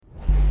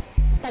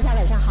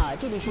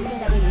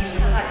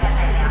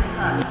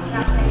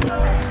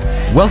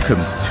Welcome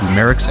to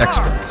Merrick's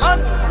Experts,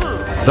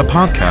 the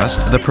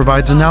podcast that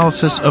provides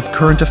analysis of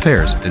current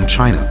affairs in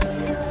China.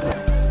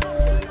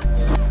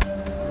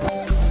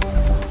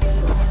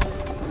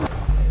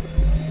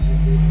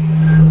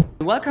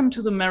 Welcome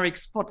to the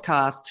Merrick's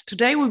podcast.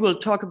 Today we will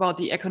talk about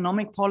the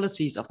economic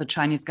policies of the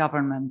Chinese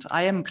government.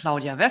 I am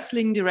Claudia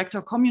Wessling, Director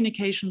of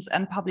Communications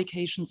and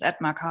Publications at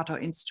Mercator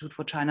Institute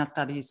for China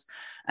Studies.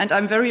 And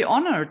I'm very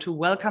honored to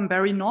welcome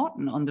Barry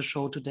Norton on the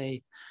show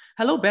today.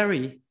 Hello,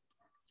 Barry.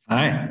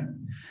 Hi.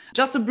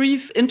 Just a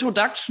brief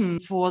introduction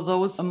for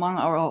those among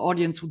our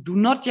audience who do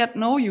not yet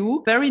know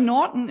you. Barry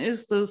Norton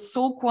is the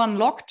So Kwon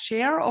Lock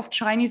Chair of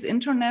Chinese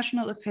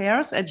International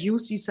Affairs at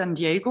UC San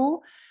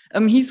Diego.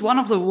 He's one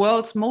of the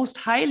world's most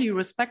highly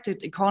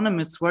respected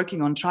economists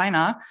working on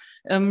China.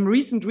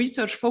 Recent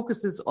research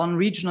focuses on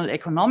regional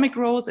economic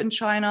growth in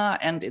China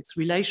and its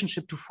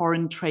relationship to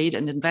foreign trade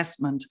and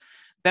investment.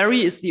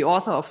 Barry is the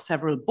author of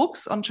several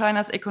books on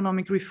China's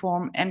economic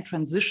reform and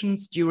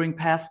transitions during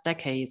past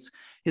decades.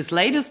 His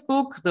latest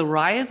book, The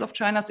Rise of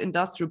China's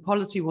Industrial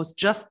Policy, was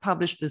just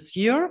published this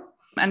year.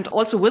 And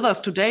also with us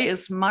today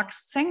is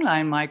Max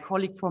Zenglein, my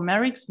colleague for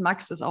Merrick's.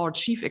 Max is our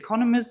chief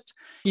economist.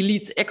 He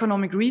leads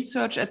economic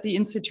research at the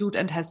Institute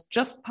and has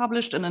just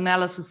published an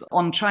analysis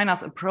on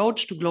China's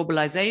approach to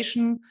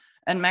globalization.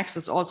 And Max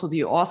is also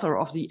the author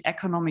of the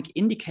Economic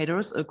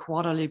Indicators, a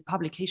quarterly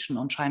publication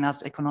on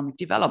China's economic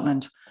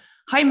development.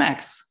 Hi,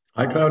 Max.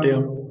 Hi,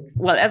 Claudia.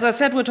 Well, as I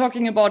said, we're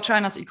talking about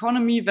China's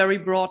economy, very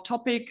broad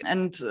topic,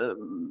 and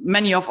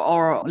many of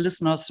our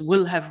listeners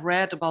will have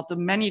read about the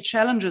many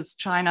challenges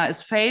China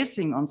is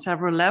facing on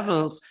several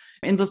levels.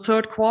 In the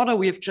third quarter,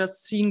 we have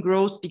just seen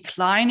growth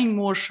declining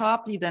more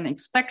sharply than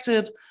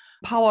expected,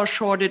 power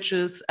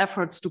shortages,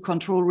 efforts to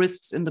control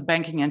risks in the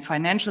banking and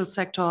financial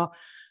sector,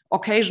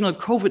 occasional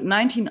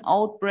COVID-19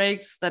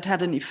 outbreaks that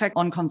had an effect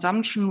on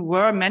consumption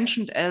were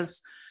mentioned as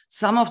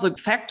some of the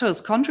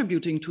factors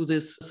contributing to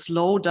this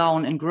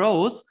slowdown in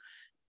growth.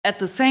 At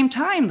the same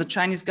time, the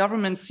Chinese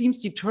government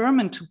seems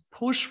determined to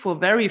push for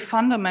very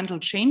fundamental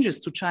changes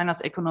to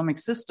China's economic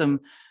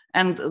system.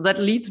 And that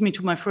leads me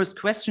to my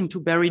first question to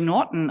Barry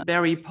Norton.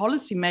 Barry,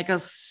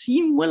 policymakers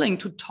seem willing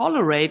to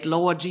tolerate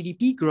lower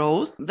GDP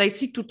growth. They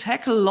seek to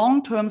tackle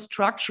long-term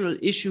structural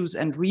issues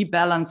and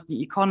rebalance the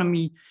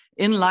economy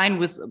in line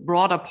with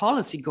broader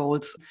policy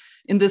goals.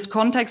 In this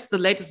context, the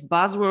latest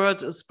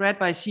buzzword spread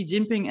by Xi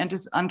Jinping and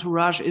his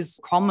entourage is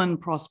common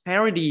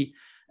prosperity.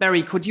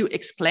 Barry, could you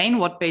explain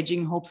what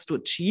Beijing hopes to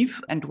achieve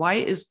and why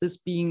is this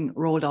being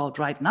rolled out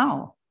right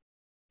now?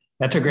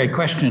 That's a great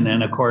question.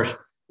 And of course,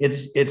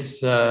 it's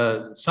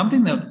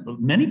something that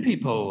many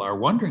people are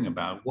wondering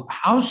about.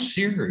 How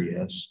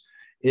serious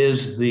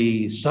is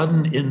the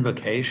sudden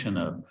invocation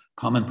of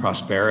common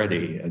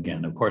prosperity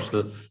again? Of course,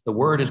 the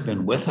word has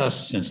been with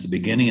us since the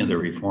beginning of the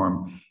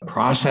reform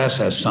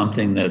process as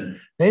something that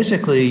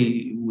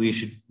basically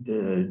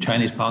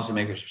Chinese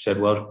policymakers have said,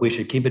 well, we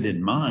should keep it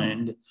in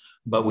mind,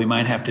 but we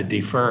might have to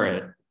defer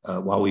it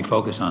while we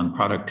focus on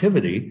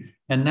productivity.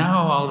 And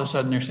now all of a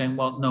sudden they're saying,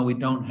 well, no, we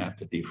don't have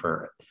to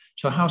defer it.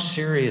 So how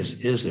serious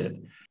is it?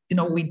 You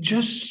know, we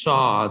just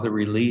saw the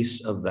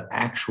release of the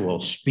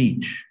actual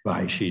speech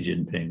by Xi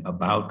Jinping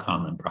about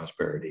common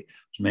prosperity. It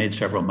was made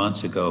several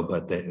months ago,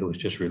 but it was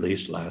just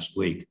released last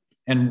week.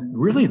 And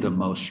really the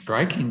most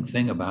striking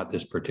thing about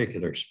this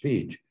particular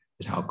speech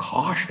is how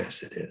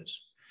cautious it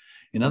is.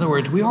 In other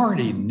words, we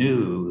already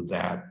knew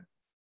that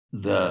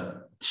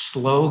the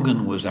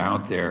slogan was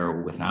out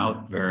there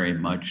without very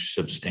much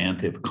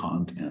substantive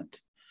content.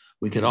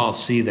 We could all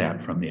see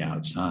that from the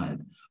outside.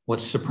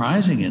 What's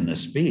surprising in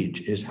this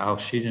speech is how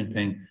Xi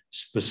Jinping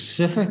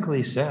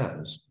specifically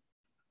says,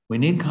 we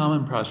need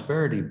common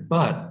prosperity,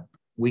 but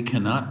we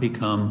cannot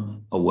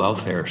become a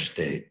welfare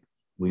state.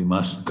 We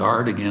must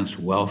guard against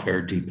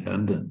welfare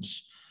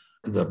dependence.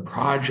 The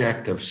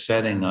project of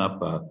setting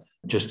up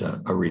just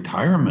a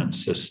retirement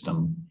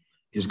system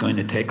is going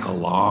to take a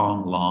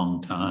long,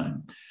 long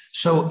time.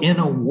 So in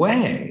a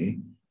way,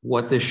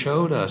 what this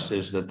showed us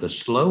is that the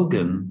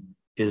slogan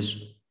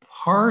is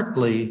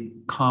partly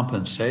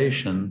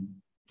compensation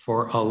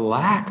for a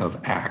lack of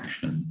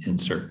action in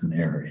certain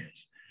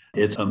areas.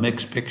 It's a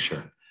mixed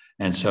picture.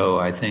 And so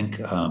I think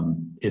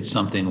it's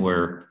something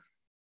where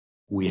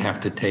we have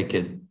to take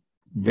it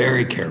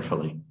very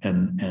carefully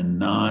and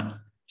not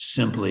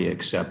simply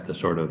accept the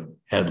sort of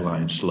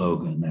headline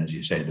slogan, as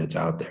you say, that's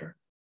out there.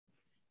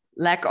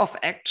 Lack of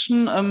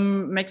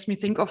action makes me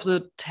think of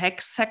the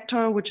tech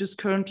sector, which is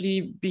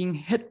currently being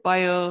hit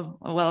by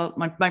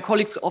my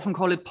colleagues often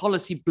call it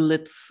policy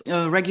blitz,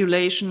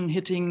 regulation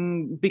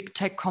hitting big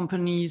tech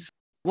companies.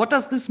 What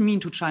does this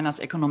mean to China's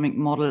economic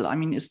model? I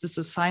mean, is this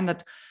a sign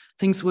that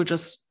things will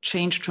just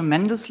change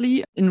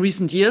tremendously? In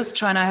recent years,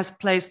 China has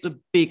placed a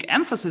big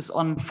emphasis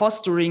on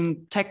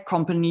fostering tech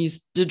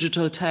companies,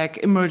 digital tech,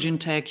 emerging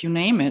tech, you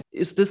name it.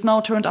 Is this now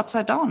turned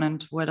upside down,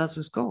 and where does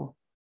this go?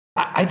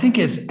 I think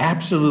it's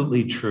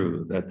absolutely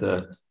true that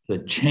the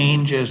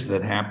changes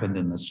that happened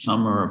in the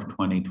summer of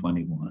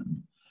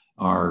 2021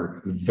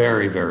 are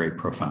very, very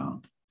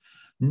profound.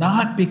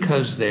 not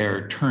because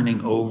they're turning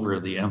over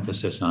the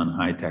emphasis on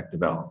high-tech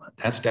development.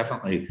 That's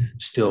definitely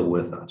still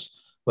with us,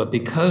 but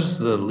because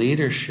the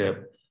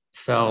leadership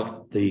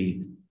felt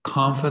the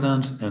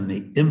confidence and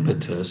the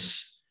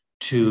impetus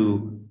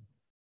to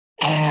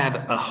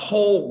add a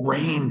whole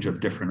range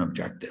of different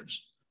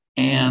objectives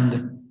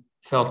and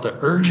felt the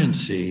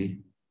urgency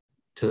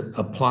to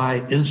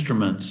apply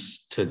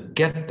instruments to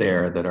get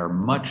there that are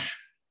much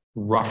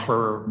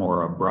rougher,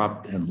 more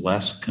abrupt, and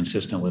less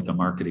consistent with the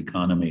market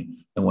economy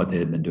than what they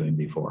had been doing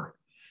before.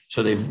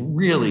 So they've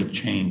really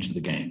changed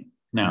the game.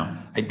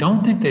 Now, I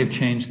don't think they've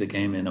changed the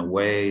game in a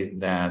way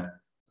that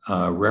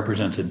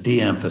represents a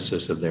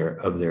de-emphasis of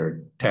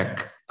their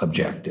tech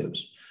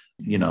objectives.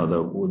 You know,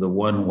 the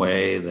one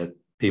way that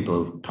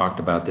people have talked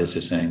about this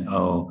is saying,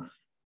 oh,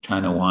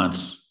 China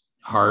wants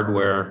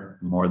hardware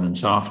more than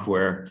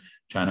software.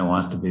 China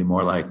wants to be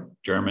more like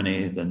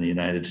Germany than the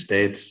United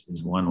States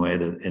is one way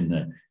that in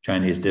the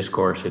Chinese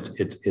discourse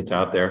it's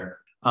out there.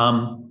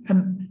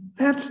 And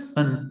that's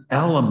an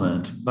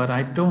element, but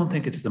I don't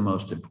think it's the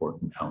most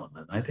important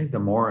element. I think the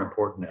more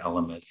important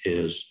element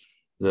is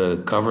the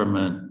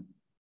government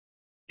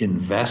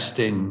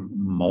investing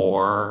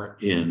more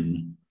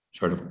in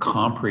sort of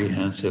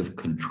comprehensive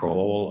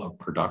control of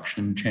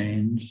production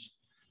chains,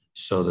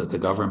 so that the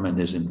government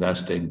is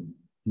investing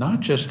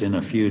not just in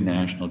a few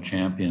national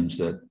champions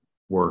that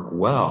work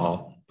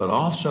well, but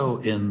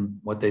also in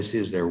what they see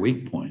as their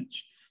weak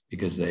points,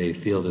 because they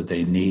feel that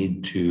they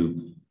need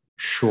to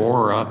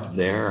shore up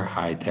their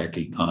high-tech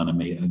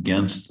economy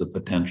against the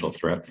potential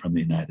threat from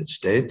the United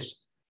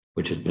States,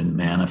 which has been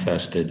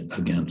manifested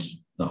against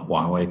the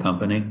Huawei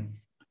company.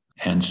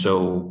 And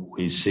so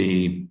we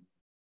see,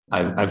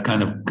 I've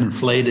kind of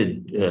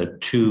conflated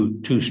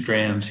two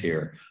strands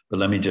here, but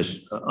let me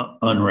just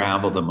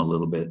unravel them a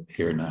little bit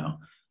here now.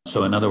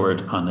 So in other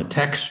words, on the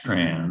tech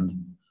strand,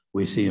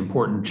 we see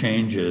important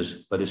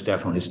changes, but it's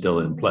definitely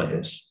still in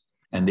place.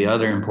 And the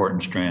other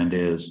important strand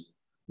is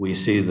we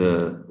see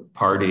the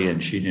party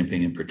and Xi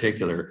Jinping in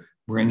particular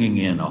bringing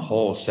in a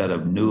whole set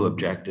of new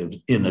objectives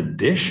in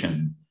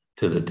addition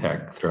to the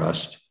tech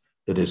thrust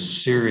that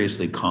is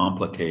seriously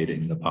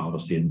complicating the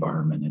policy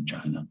environment in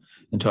China.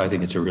 And so I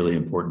think it's a really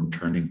important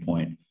turning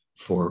point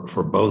for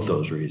both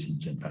those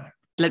reasons, in fact.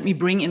 Let me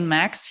bring in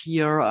Max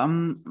here.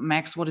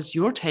 Max, what is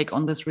your take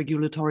on this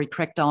regulatory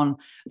crackdown?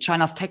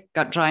 China's tech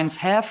giants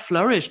have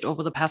flourished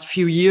over the past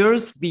few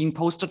years, being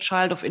poster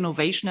child of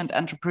innovation and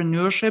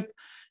entrepreneurship.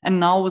 And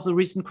now with the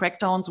recent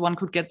crackdowns, one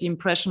could get the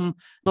impression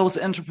those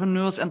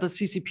entrepreneurs and the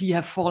CCP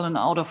have fallen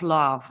out of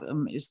love.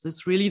 Is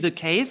this really the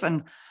case?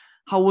 And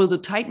how will the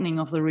tightening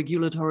of the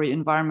regulatory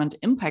environment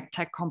impact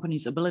tech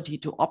companies' ability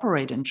to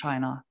operate in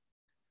China?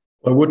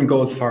 I wouldn't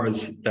go as far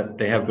as that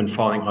they have been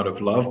falling out of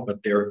love,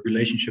 but their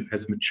relationship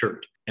has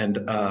matured.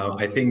 And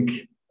I think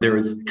there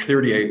is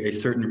clearly a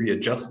certain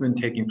readjustment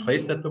taking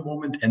place at the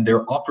moment, and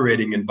their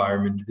operating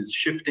environment is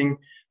shifting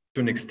to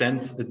an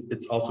extent.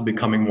 It's also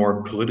becoming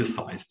more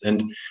politicized.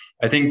 And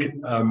I think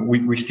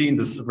we've seen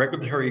this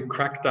regulatory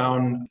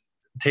crackdown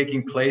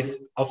taking place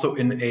also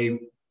in a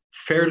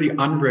fairly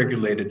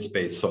unregulated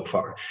space so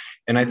far.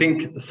 And I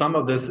think some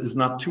of this is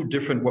not too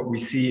different what we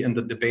see in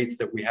the debates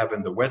that we have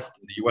in the West,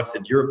 in the US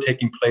and Europe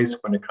taking place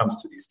when it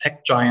comes to these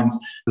tech giants.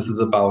 This is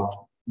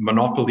about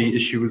monopoly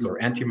issues or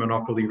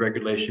anti-monopoly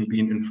regulation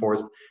being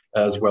enforced,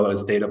 as well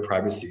as data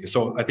privacy.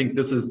 So I think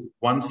this is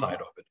one side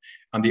of it.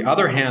 On the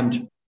other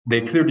hand, they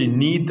clearly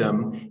need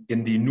them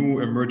in the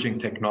new emerging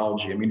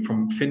technology. I mean,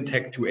 from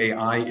fintech to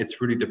AI,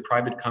 it's really the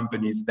private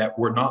companies that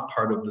were not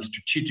part of the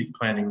strategic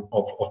planning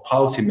of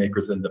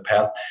policymakers in the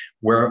past,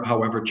 where,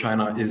 however,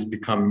 China is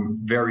becoming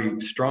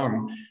very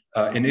strong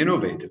and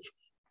innovative.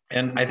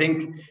 And I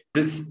think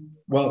this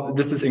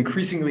is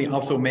increasingly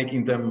also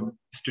making them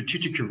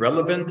strategically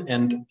relevant.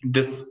 And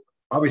this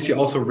obviously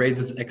also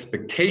raises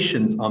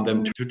expectations on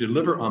them to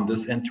deliver on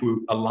this and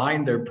to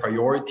align their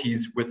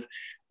priorities with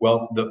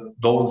the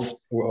goals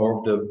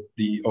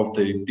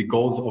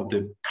of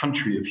the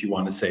country, if you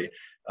want to say.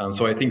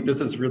 So I think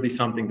this is really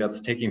something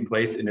that's taking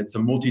place, and it's a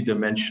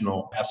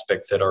multidimensional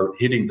aspects that are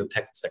hitting the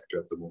tech sector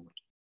at the moment.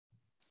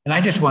 And I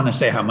just want to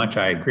say how much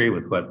I agree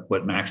with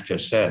what Max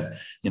just said,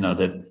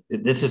 that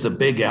this is a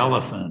big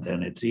elephant,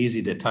 and it's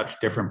easy to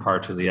touch different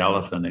parts of the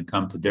elephant and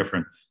come to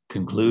different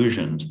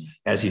conclusions.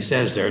 As he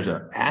says, there's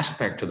an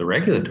aspect to the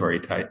regulatory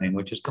tightening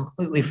which is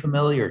completely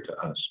familiar to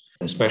us,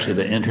 especially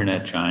the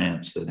internet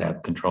giants that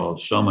have control of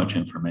so much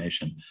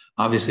information.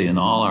 Obviously, in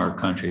all our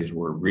countries,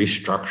 we're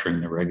restructuring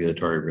the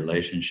regulatory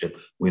relationship.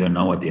 We don't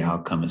know what the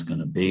outcome is going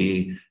to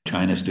be.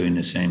 China's doing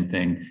the same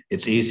thing.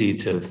 It's easy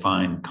to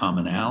find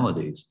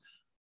commonalities.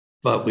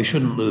 But we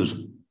shouldn't lose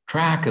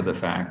track of the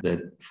fact that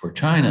for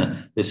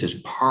China, this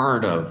is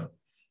part of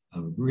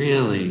a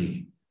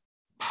really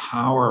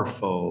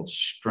powerful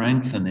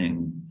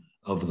strengthening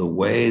of the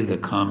way the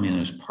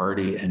Communist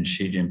Party and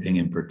Xi Jinping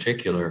in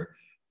particular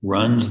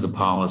runs the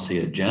policy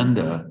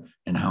agenda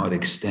and how it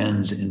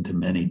extends into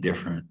many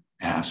different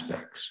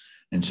aspects.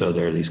 And so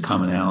there are these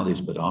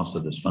commonalities, but also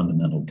this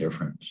fundamental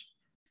difference.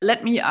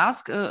 Let me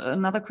ask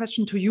another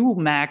question to you,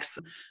 Max.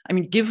 I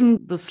mean, given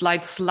the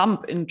slight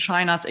slump in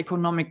China's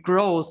economic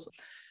growth,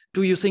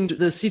 do you think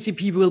the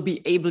CCP will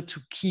be able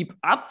to keep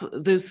up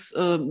this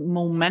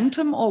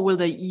momentum, or will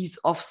they ease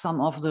off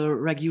some of the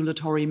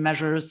regulatory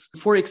measures,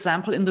 for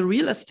example, in the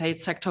real estate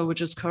sector,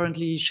 which is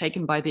currently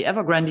shaken by the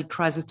Evergrande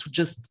crisis, to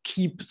just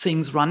keep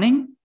things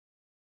running?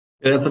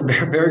 Yeah, that's a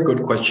very, very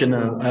good question.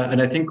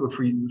 And I think if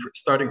we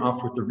starting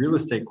off with the real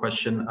estate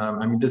question,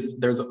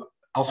 there's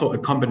also a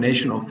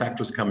combination of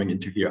factors coming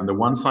into here. On the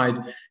one side,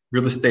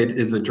 real estate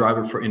is a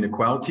driver for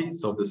inequality.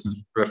 So this is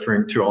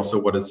referring to also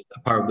what is a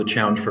part of the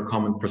challenge for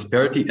common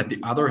prosperity. At the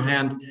other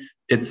hand,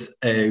 it's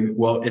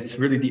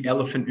really the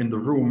elephant in the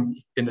room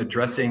in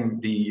addressing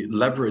the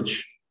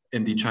leverage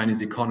in the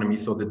Chinese economy.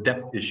 So the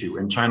debt issue.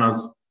 And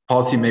China's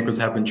policymakers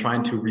have been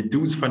trying to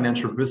reduce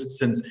financial risk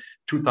since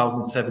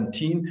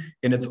 2017.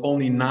 And it's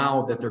only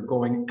now that they're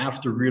going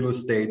after real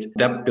estate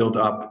debt build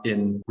up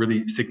in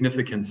really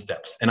significant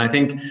steps. And I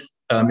think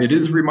it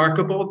is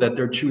remarkable that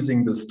they're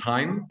choosing this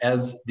time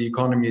as the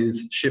economy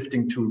is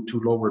shifting to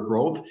lower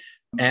growth,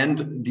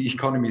 and the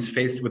economy is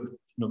faced with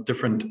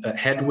different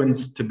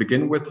headwinds to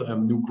begin with.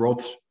 New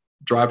growth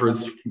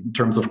drivers in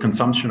terms of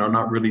consumption are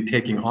not really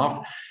taking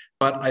off.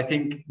 But I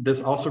think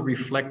this also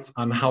reflects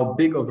on how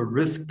big of a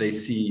risk they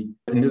see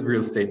in the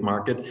real estate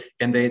market,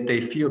 and they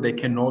feel they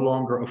can no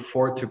longer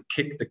afford to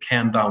kick the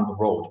can down the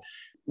road.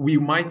 We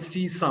might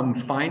see some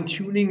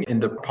fine-tuning in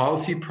the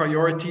policy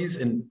priorities.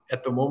 And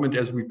at the moment,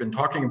 as we've been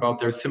talking about,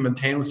 they're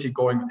simultaneously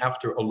going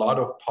after a lot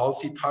of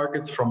policy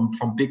targets from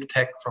big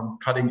tech, from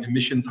cutting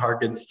emission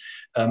targets,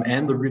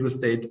 and the real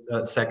estate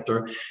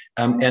sector.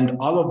 And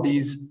all of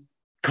these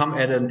come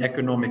at an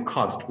economic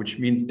cost, which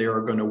means they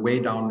are going to weigh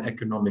down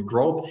economic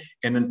growth.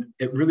 And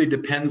it really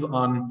depends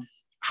on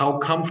how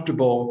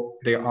comfortable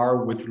they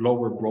are with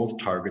lower growth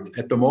targets.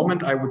 At the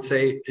moment, I would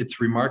say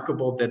it's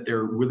remarkable that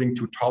they're willing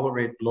to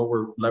tolerate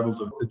lower levels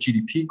of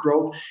GDP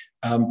growth.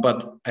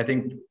 But I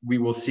think we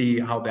will see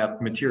how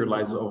that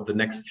materializes over the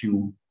next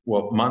few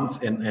months,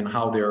 and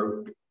how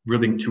they're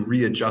willing to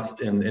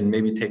readjust and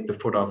maybe take the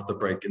foot off the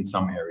brake in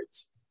some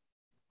areas.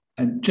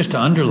 And just to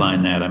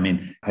underline that, I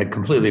mean, I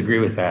completely agree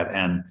with that.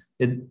 And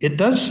it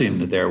does seem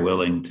that they're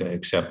willing to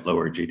accept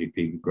lower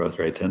GDP growth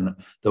rates. And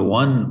the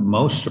one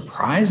most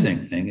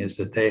surprising thing is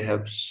that they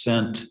have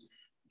sent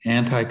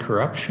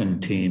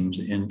anti-corruption teams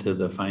into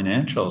the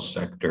financial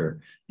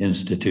sector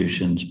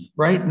institutions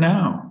right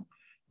now,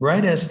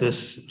 right as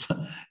this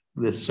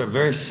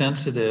very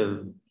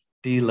sensitive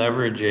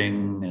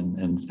deleveraging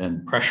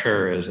and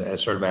pressure is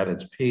sort of at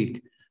its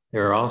peak.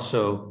 They're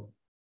also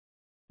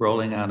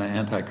rolling out an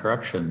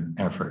anti-corruption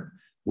effort,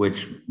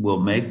 which will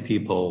make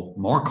people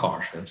more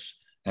cautious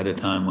at a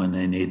time when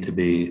they need to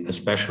be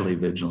especially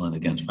vigilant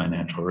against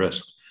financial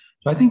risks.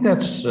 So I think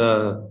that's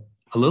a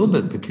little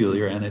bit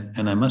peculiar,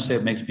 and I must say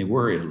it makes me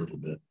worry a little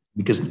bit,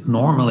 because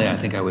normally I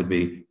think I would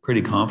be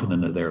pretty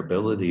confident of their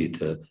ability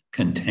to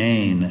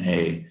contain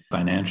a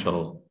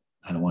financial,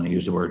 I don't want to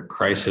use the word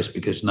crisis,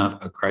 because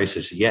not a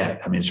crisis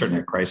yet. I mean, it's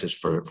certainly a crisis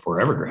for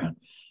Evergrande,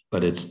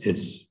 but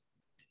it's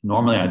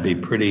normally I'd be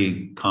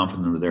pretty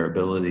confident of their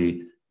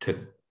ability to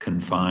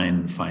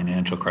confine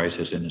financial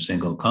crisis in a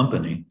single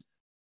company.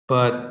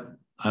 But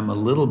I'm a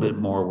little bit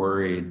more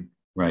worried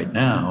right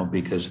now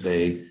because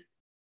they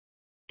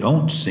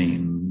don't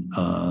seem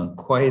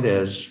quite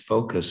as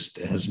focused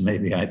as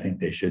maybe I think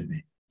they should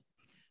be.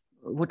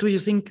 What do you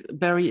think,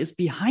 Barry, is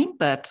behind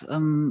that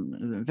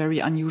very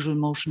unusual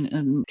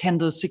motion? Can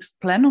the sixth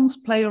plenums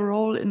play a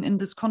role in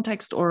this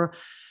context, or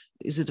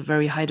is it a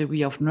very high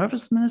degree of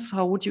nervousness?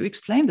 How would you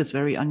explain this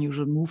very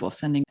unusual move of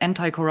sending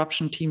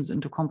anti-corruption teams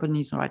into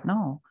companies right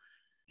now?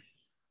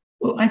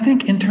 Well, I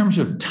think in terms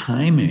of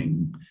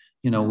timing,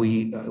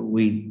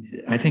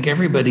 I think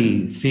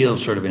everybody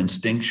feels sort of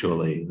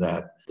instinctually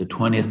that the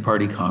 20th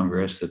Party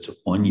Congress, that's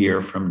 1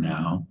 year from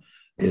now,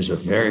 is a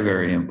very,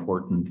 very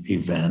important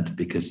event,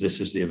 because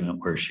this is the event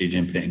where Xi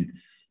Jinping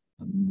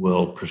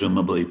will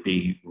presumably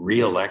be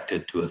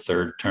reelected to a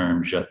third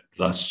term,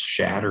 thus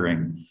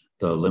shattering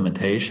the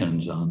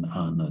limitations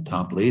on the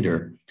top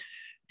leader.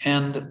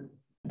 And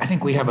I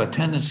think we have a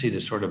tendency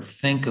to sort of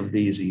think of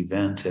these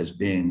events as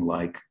being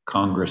like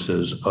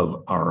congresses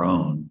of our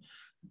own,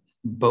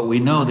 but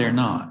we know they're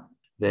not.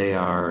 They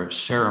are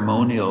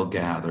ceremonial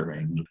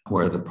gatherings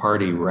where the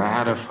party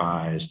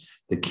ratifies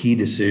the key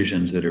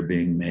decisions that are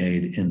being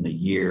made in the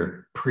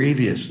year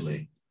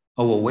previously.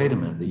 Oh, well, wait a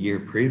minute, the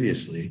year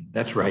previously,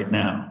 that's right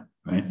now,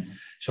 right?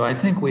 So I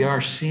think we are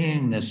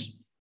seeing this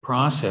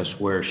process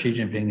where Xi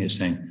Jinping is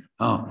saying,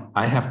 oh,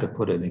 I have to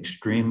put an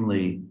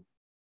extremely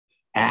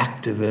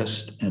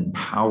activist and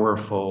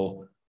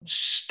powerful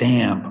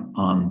stamp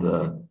on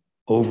the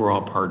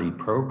overall party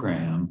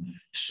program,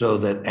 so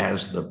that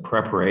as the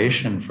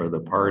preparation for the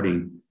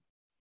party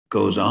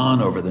goes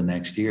on over the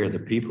next year, the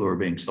people who are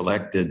being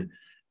selected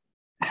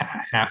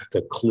have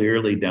to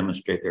clearly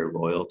demonstrate their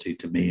loyalty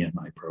to me and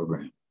my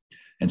program.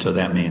 And so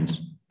that means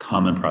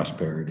common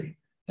prosperity.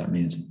 That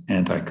means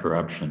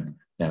anti-corruption.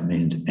 That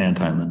means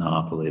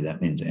anti-monopoly. That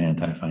means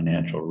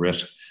anti-financial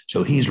risk.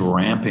 So he's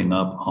ramping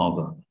up all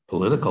the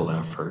political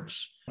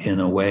efforts in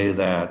a way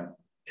that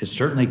is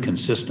certainly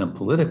consistent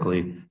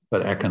politically,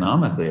 but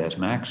economically, as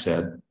Max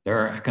said, there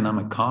are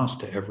economic costs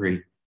to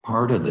every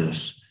part of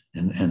this.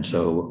 And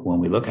so when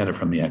we look at it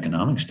from the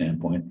economic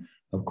standpoint,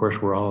 of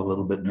course, we're all a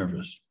little bit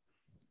nervous.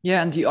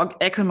 Yeah, and the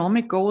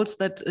economic goals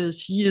that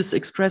he is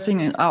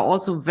expressing are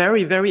also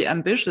very, very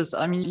ambitious.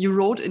 I mean, you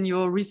wrote in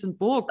your recent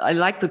book, I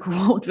like the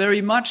quote very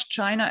much,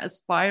 China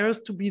aspires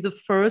to be the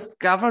first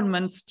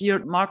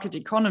government-steered market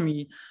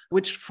economy,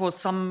 which for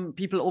some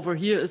people over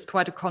here is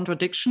quite a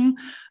contradiction.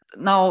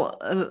 Now,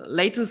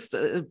 latest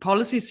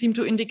policies seem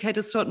to indicate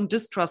a certain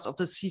distrust of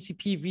the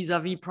CCP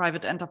vis-a-vis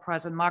private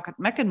enterprise and market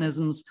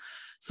mechanisms.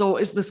 So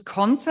is this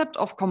concept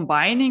of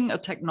combining a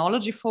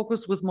technology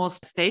focus with more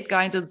state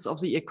guidance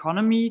of the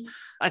economy,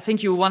 I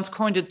think you once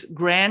coined it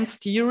grand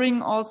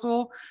steering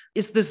also,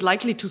 is this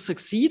likely to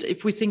succeed?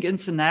 If we think in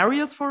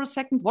scenarios for a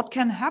second, what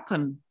can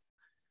happen?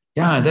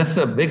 Yeah, that's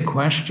a big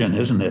question,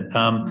 isn't it?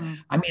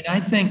 I mean, I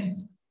think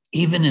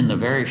even in the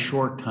very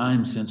short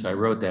time since I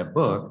wrote that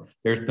book,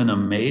 there's been a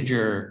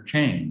major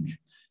change.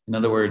 In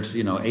other words,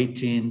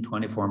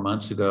 24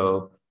 months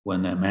ago,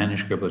 when that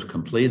manuscript was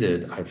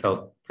completed, I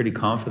felt pretty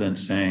confident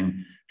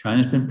saying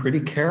China's been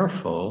pretty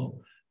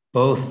careful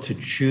both to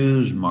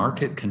choose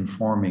market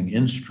conforming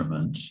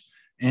instruments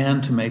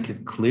and to make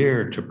it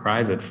clear to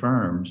private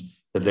firms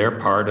that they're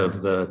part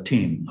of the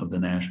team, of the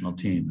national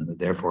team, and that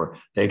therefore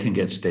they can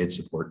get state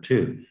support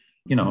too.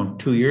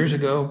 2 years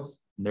ago,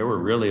 there were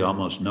really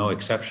almost no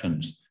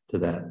exceptions to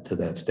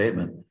that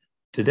statement.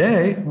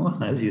 Today,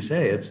 well, as you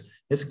say,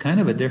 it's kind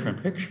of a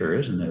different picture,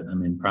 isn't it? I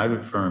mean,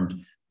 private firms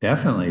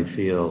definitely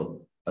feel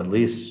at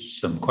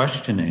least some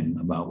questioning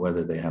about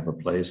whether they have a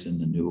place in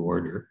the new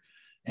order.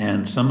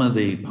 And some of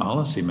the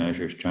policy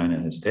measures China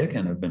has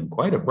taken have been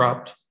quite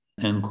abrupt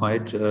and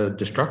quite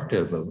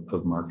destructive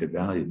of market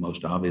value,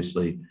 most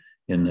obviously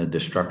in the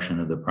destruction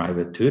of the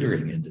private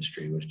tutoring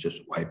industry, which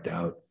just wiped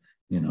out,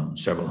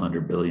 several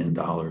 $100 billion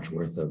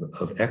worth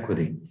of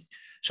equity.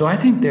 So I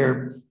think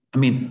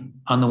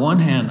on the one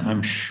hand,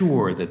 I'm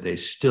sure that they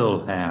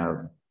still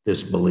have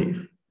this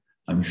belief.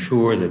 I'm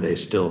sure that they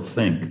still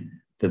think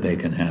that they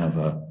can have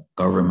a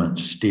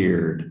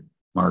government-steered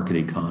market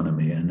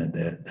economy and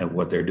that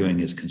what they're doing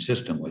is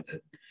consistent with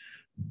it.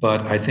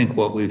 But I think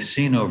what we've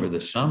seen over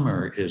the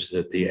summer is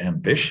that the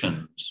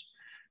ambitions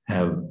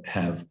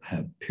have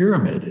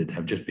pyramided,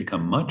 have just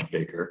become much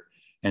bigger,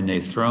 and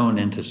they've thrown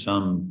into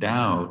some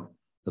doubt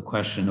the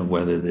question of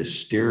whether this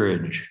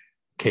steerage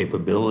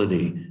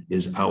capability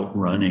is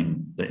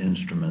outrunning the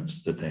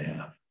instruments that they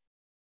have.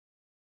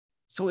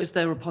 So is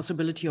there a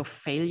possibility of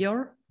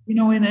failure?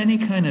 In any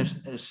kind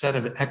of set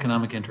of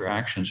economic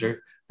interactions,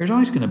 there's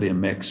always going to be a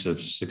mix of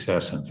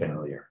success and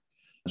failure.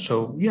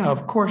 So, yeah,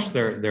 of course,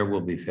 there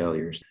will be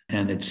failures.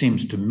 And it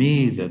seems to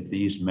me that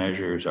these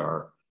measures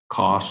are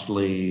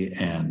costly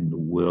and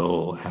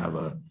will have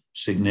a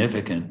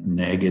significant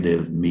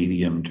negative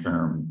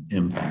medium-term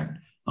impact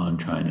on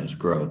China's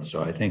growth.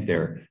 So I think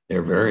they're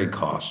very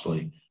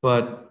costly.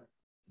 But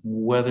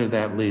whether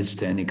that leads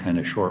to any kind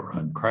of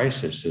short-run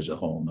crisis is a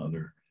whole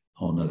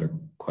nother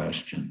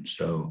question.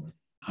 So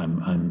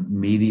I'm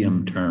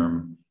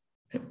medium-term,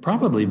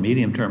 probably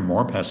medium-term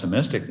more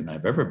pessimistic than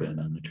I've ever been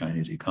on the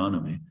Chinese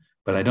economy.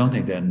 But I don't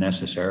think that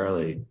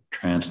necessarily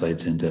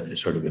translates into a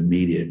sort of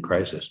immediate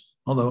crisis,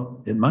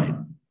 although it might.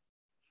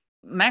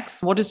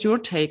 Max, what is your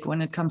take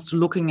when it comes to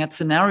looking at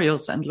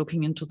scenarios and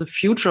looking into the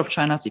future of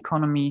China's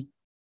economy?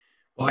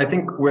 Well, I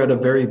think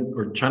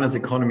China's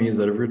economy is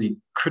at a really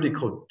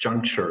critical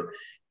juncture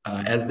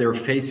as they're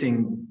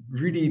facing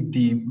really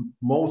the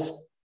most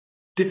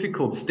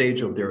difficult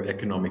stage of their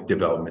economic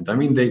development. I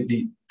mean,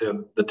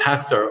 the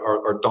tasks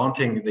are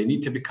daunting. They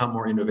need to become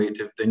more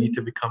innovative. They need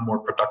to become more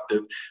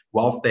productive,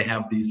 whilst they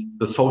have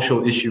the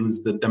social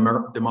issues, the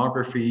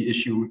demography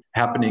issue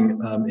happening,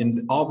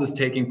 in all this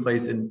taking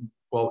place in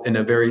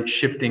a very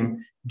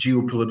shifting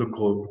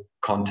geopolitical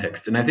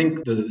context. And I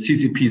think the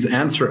CCP's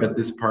answer at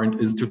this point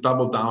is to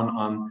double down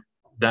on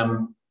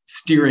them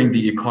steering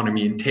the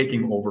economy and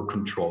taking over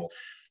control.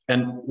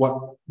 And what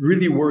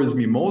really worries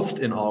me most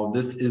in all of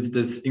this is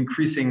this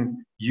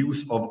increasing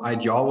use of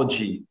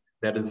ideology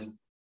that is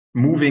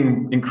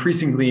moving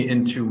increasingly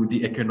into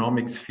the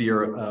economic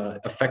sphere,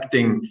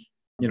 affecting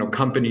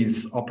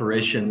companies'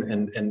 operation.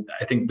 And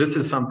I think this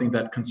is something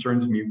that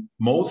concerns me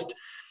most.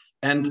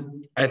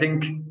 And I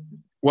think,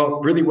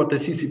 really what the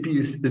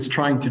CCP is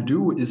trying to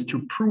do is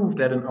to prove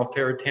that an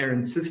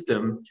authoritarian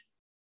system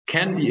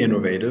can be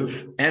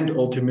innovative and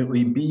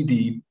ultimately be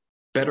the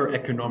better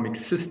economic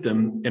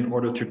system in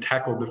order to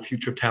tackle the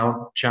future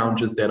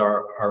challenges that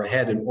are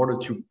ahead, in order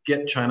to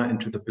get China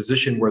into the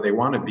position where they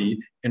want to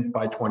be and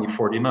by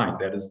 2049.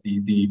 That is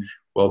the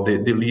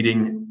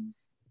leading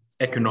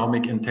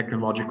economic and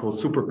technological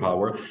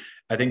superpower.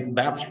 I think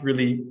that's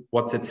really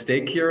what's at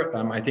stake here.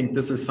 I think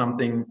this is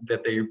something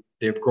that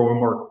they've grown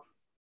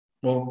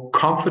more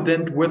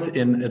confident with,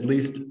 in at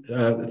least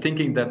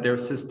thinking that their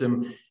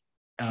system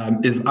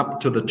is up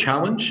to the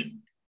challenge.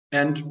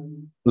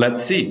 And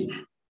let's see.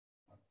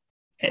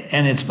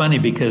 And it's funny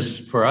because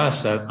for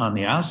us on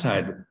the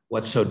outside,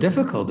 what's so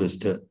difficult is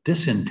to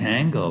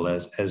disentangle,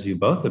 as you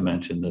both have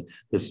mentioned,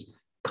 this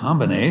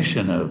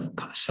combination of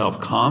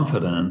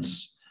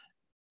self-confidence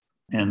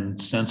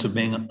and sense of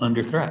being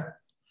under threat,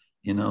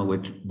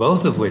 which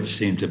both of which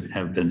seem to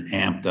have been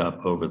amped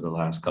up over the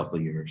last couple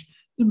of years,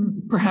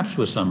 perhaps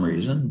with some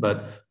reason,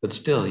 but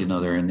still,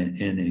 they're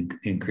in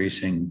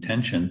increasing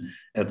tension.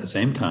 At the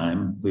same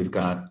time, we've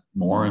got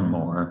more and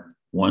more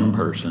one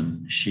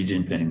person, Xi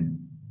Jinping,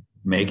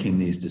 making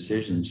these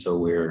decisions. So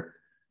we're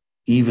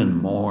even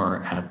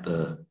more at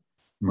the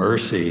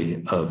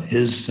mercy of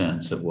his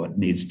sense of what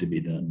needs to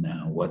be done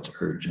now, what's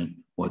urgent,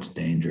 what's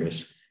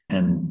dangerous.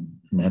 And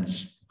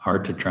that's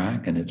hard to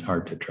track and it's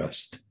hard to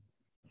trust.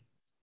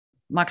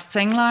 Max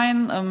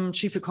Zenglein,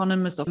 Chief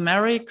Economist of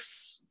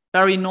Merix,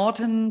 Barry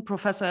Norton,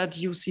 Professor at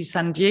UC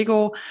San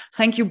Diego.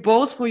 Thank you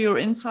both for your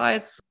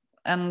insights.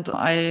 And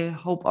I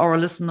hope our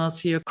listeners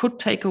here could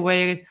take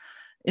away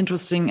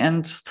interesting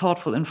and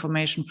thoughtful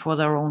information for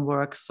their own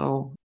work.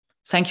 So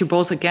thank you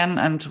both again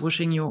and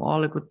wishing you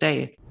all a good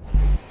day.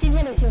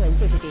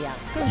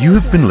 You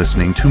have been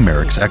listening to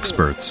Merix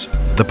Experts,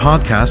 the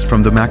podcast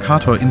from the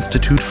Mercator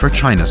Institute for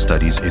China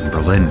Studies in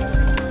Berlin.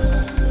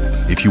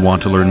 If you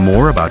want to learn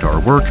more about our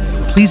work,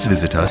 please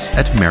visit us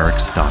at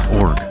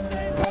merix.org.